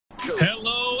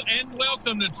Hello and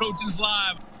welcome to Trojans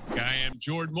Live. I am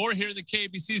Jordan Moore here in the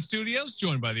KBC studios,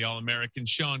 joined by the All-American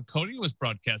Sean Cody, who is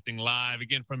broadcasting live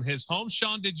again from his home.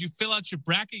 Sean, did you fill out your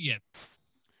bracket yet?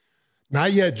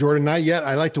 Not yet, Jordan, not yet.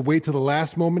 I like to wait till the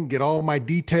last moment, get all my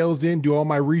details in, do all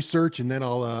my research, and then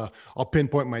I'll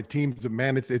pinpoint my teams.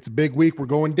 Man, it's a big week. We're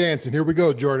going dancing. Here we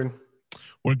go, Jordan.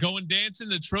 We're going dancing.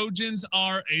 The Trojans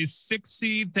are a 6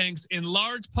 seed, thanks in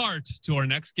large part to our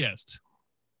next guest.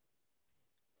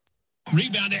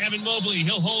 Rebound to Evan Mobley.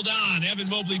 He'll hold on. Evan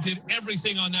Mobley did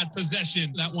everything on that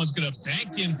possession. That one's going to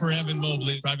bank in for Evan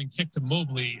Mobley. Driving kick to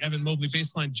Mobley. Evan Mobley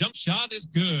baseline jump shot is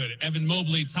good. Evan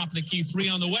Mobley, top of the key three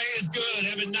on the way is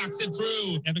good. Evan knocks it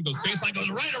through. Evan goes baseline, goes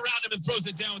right around him and throws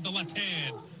it down with the left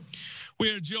hand.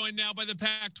 We are joined now by the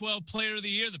Pac-12 Player of the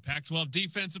Year, the Pac-12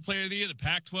 Defensive Player of the Year, the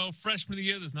Pac-12 Freshman of the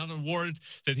Year. There's not an award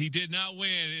that he did not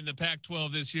win in the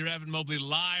Pac-12 this year. Evan Mobley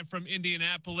live from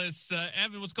Indianapolis.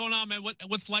 Evan, what's going on, man?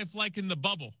 What's life like in the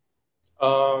bubble?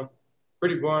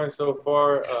 Pretty boring so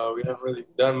far. We haven't really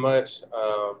done much,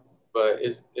 but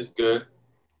it's good.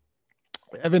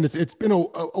 Evan, it's been a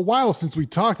while since we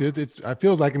talked. It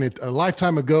feels like a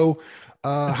lifetime ago.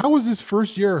 How was this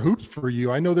first year of hoops for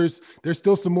you? I know there's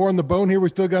still some more on the bone here. We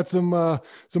still got some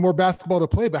more basketball to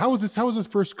play, but how was this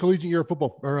first collegiate year of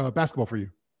football or basketball for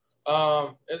you?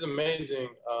 It's amazing.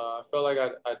 I felt like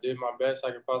I did my best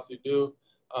I could possibly do.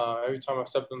 Every time I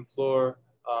stepped on the floor,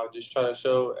 just try to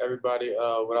show everybody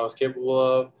what I was capable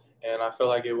of, and I feel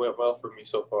like it went well for me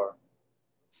so far.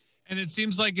 And it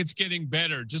seems like it's getting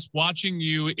better. Just watching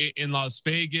you in Las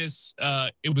Vegas,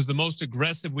 it was the most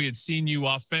aggressive we had seen you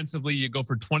offensively. You go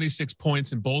for 26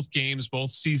 points in both games,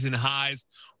 both season highs.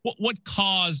 What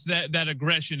caused that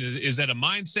aggression? Is that a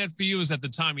mindset for you? Is that the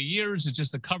time of year? Is it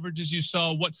just the coverages you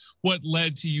saw? What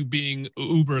led to you being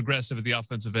uber aggressive at the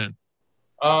offensive end?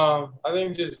 I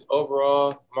think just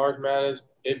overall, March Madness,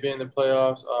 it being the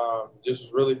playoffs,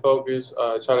 just really focus,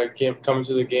 try to come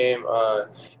into the game,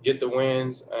 get the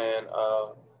wins, and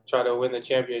try to win the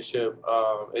championship.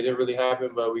 It didn't really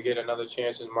happen, but we get another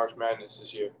chance in March Madness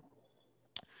this year.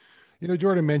 You know,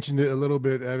 Jordan mentioned it a little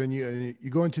bit, Evan. You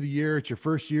go into the year, it's your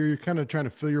first year, you're kind of trying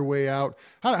to fill your way out.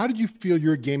 How did you feel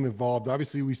your game evolved?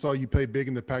 Obviously, we saw you play big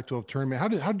in the Pac-12 tournament.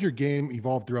 How did your game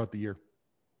evolve throughout the year?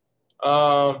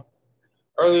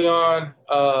 Early on,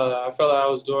 I felt like I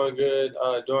was doing good,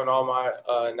 doing all my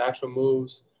natural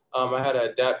moves. I had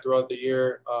to adapt throughout the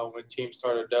year when teams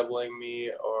started doubling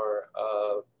me or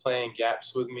playing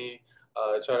gaps with me,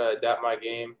 try to adapt my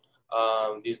game.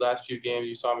 These last few games,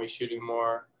 you saw me shooting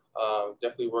more.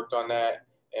 Definitely worked on that.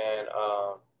 And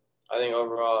I think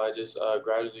overall, I just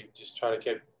gradually just try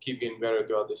to keep getting better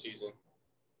throughout the season.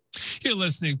 You're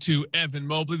listening to Evan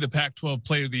Mobley, the Pac-12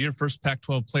 Player of the Year, first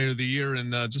Pac-12 Player of the Year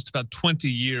in just about 20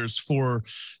 years for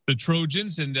the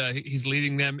Trojans, and he's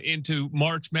leading them into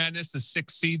March Madness, the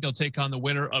 6th seed. They'll take on the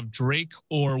winner of Drake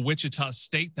or Wichita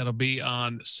State. That'll be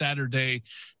on Saturday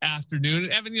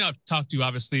afternoon. Evan, I've talked to you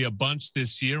obviously a bunch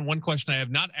this year. One question I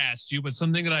have not asked you, but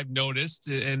something that I've noticed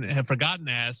and have forgotten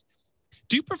to ask,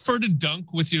 do you prefer to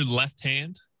dunk with your left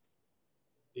hand?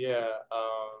 Yeah.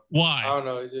 Why? I don't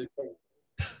know. It's just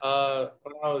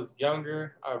when I was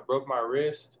younger, I broke my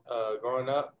wrist growing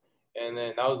up, and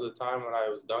then that was the time when I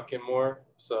was dunking more.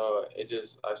 So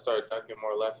I started dunking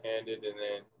more left-handed, and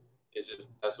then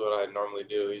that's what I normally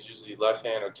do. It's usually left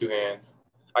hand or two hands.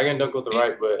 I can dunk with the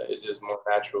right, but it's just more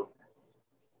natural.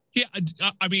 Yeah,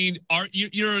 I mean,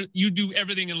 you do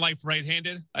everything in life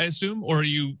right-handed, I assume, or are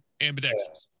you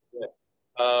ambidextrous? Yeah.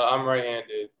 I'm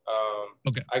right-handed.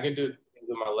 Okay. I can do things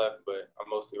with my left, but I'm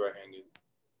mostly right-handed.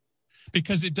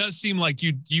 Because it does seem like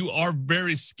you are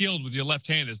very skilled with your left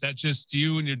hand. Is that just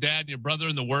you and your dad and your brother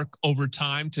and the work over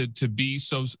time to be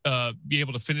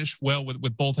able to finish well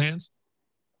with both hands?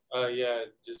 Yeah,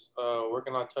 just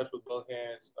working on touch with both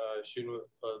hands, shooting with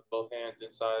both hands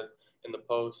inside in the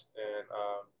post,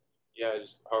 and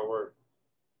just hard work.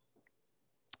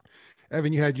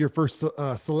 Evan, you had your first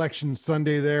selection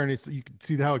Sunday there, and you could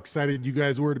see how excited you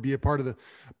guys were to be a part of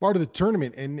the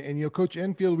tournament. And Coach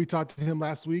Enfield, we talked to him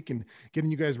last week and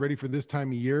getting you guys ready for this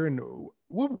time of year. And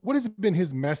what has been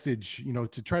his message,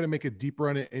 to try to make a deep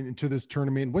run into this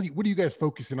tournament? What are you guys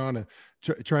focusing on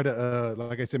to try to,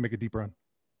 like I said, make a deep run?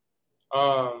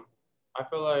 I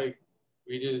feel like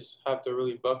we just have to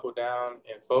really buckle down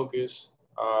and focus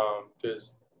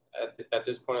because at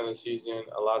this point in the season,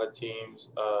 a lot of teams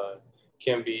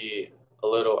can be a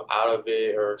little out of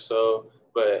it or so,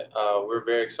 but we're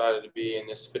very excited to be in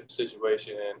this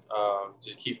situation and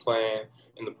just keep playing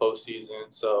in the postseason.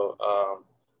 So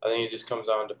I think it just comes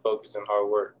down to focus and hard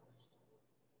work.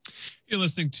 You're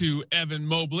listening to Evan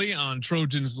Mobley on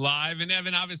Trojans Live. And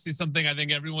Evan, obviously something I think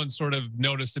everyone sort of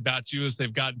noticed about you as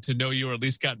they've gotten to know you, or at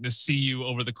least gotten to see you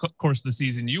over the course of the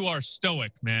season. You are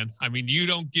stoic, man. I mean, you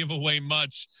don't give away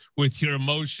much with your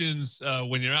emotions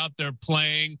when you're out there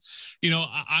playing. You know,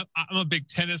 I'm a big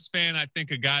tennis fan. I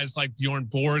think of guys like Bjorn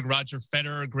Borg, Roger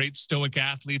Federer, great stoic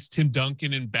athletes. Tim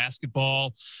Duncan in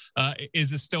basketball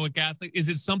is a stoic athlete. Is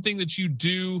it something that you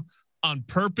do on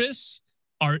purpose?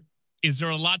 Is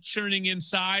there a lot churning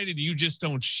inside and you just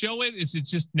don't show it? Is it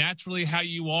just naturally how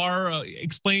you are?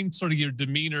 Explain sort of your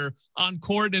demeanor on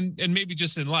court and maybe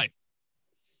just in life.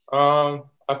 I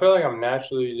feel like I'm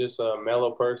naturally just a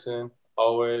mellow person,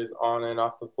 always on and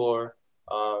off the floor.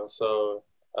 So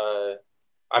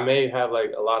I may have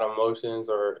like a lot of emotions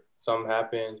or something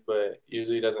happens, but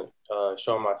usually doesn't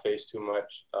show my face too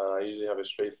much. I usually have a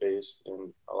straight face in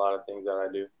a lot of things that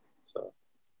I do. So.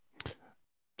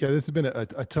 Yeah, this has been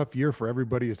a tough year for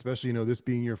everybody, especially, you know, this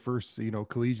being your first, you know,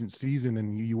 collegiate season,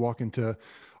 and you walk into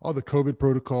all the COVID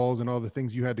protocols and all the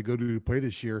things you had to go to play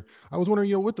this year. I was wondering,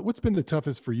 you know, what's been the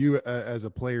toughest for you as a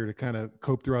player to kind of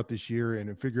cope throughout this year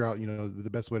and figure out, you know,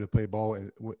 the best way to play ball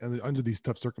under these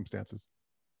tough circumstances?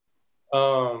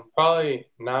 Probably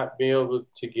not being able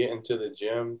to get into the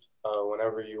gym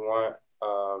whenever you want.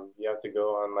 You have to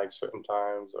go on like certain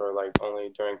times or like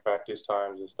only during practice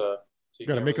times and stuff. So you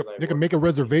got to make a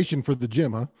reservation for the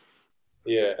gym, huh?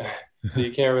 Yeah. So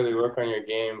you can't really work on your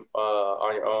game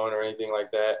on your own or anything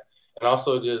like that. And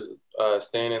also just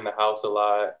staying in the house a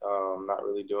lot, not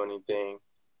really doing anything.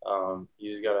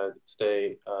 You just got to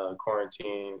stay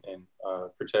quarantined and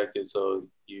protected so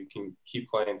you can keep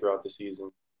playing throughout the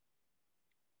season.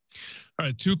 All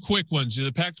right, two quick ones. You're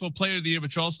the Pac-12 Player of the Year,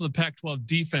 but you're also the Pac-12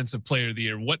 Defensive Player of the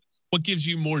Year. What gives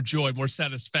you more joy, more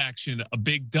satisfaction, a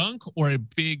big dunk or a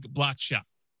big block shot?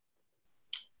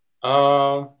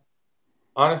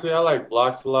 Honestly, I like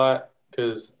blocks a lot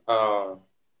because I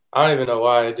don't even know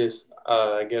why. I just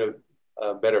I get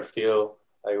a better feel.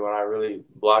 Like when I really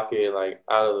block it, like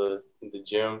out of the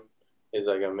gym, is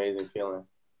like an amazing feeling.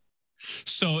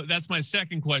 So that's my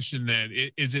second question then.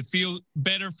 Is it feel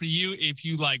better for you if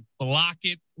you like block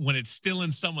it when it's still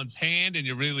in someone's hand and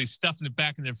you're really stuffing it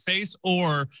back in their face,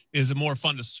 or is it more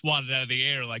fun to swat it out of the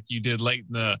air like you did late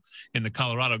in the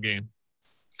Colorado game?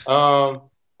 I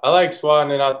like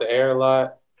swatting it out the air a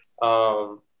lot.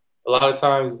 A lot of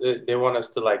times they want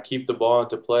us to like keep the ball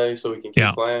into play so we can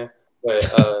keep playing, but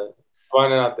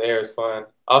swatting it out the air is fun.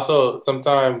 Also,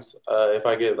 sometimes if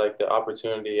I get like the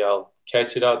opportunity, I'll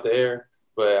catch it out the air,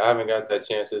 but I haven't got that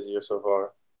chance this year so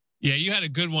far. Yeah, you had a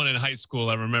good one in high school.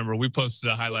 I remember we posted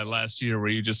a highlight last year where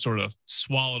you just sort of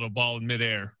swallowed a ball in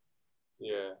midair.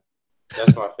 Yeah,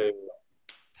 that's my favorite.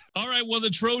 All right, well, the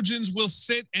Trojans will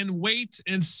sit and wait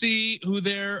and see who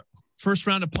their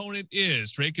first-round opponent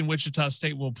is. Drake and Wichita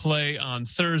State will play on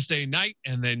Thursday night,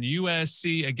 and then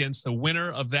USC against the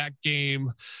winner of that game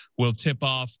will tip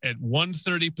off at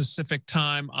 1:30 Pacific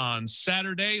time on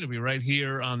Saturday. It'll be right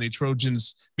here on the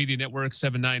Trojans Media Network,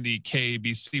 790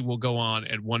 KABC. Will go on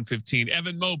at 1:15.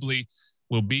 Evan Mobley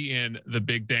will be in the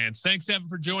big dance. Thanks, Evan,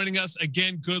 for joining us.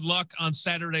 Again, good luck on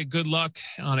Saturday. Good luck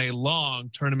on a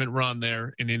long tournament run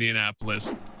there in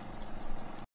Indianapolis.